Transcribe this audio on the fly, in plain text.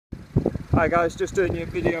Hi guys, just doing you a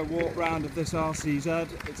video walk round of this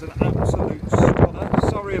RCZ. It's an absolute stunner.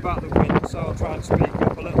 Sorry about the wind, so I'll try and speak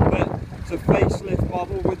up a little bit. It's a facelift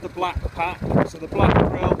model with the black pack, so the black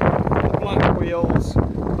grille, the black wheels,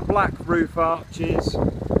 the black roof arches.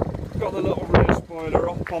 Got the little rear spoiler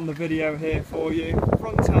up on the video here for you.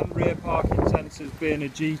 Front and rear parking sensors being a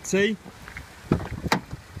GT.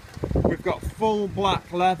 We've got full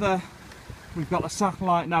black leather. We've got a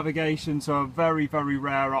satellite navigation, so a very, very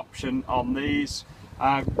rare option on these.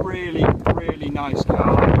 Really, really nice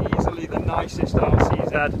car. Easily the nicest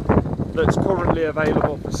RCZ that's currently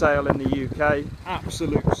available for sale in the UK.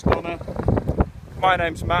 Absolute stunner. My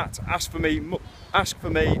name's Matt. Ask for me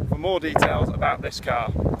for more details about this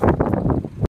car.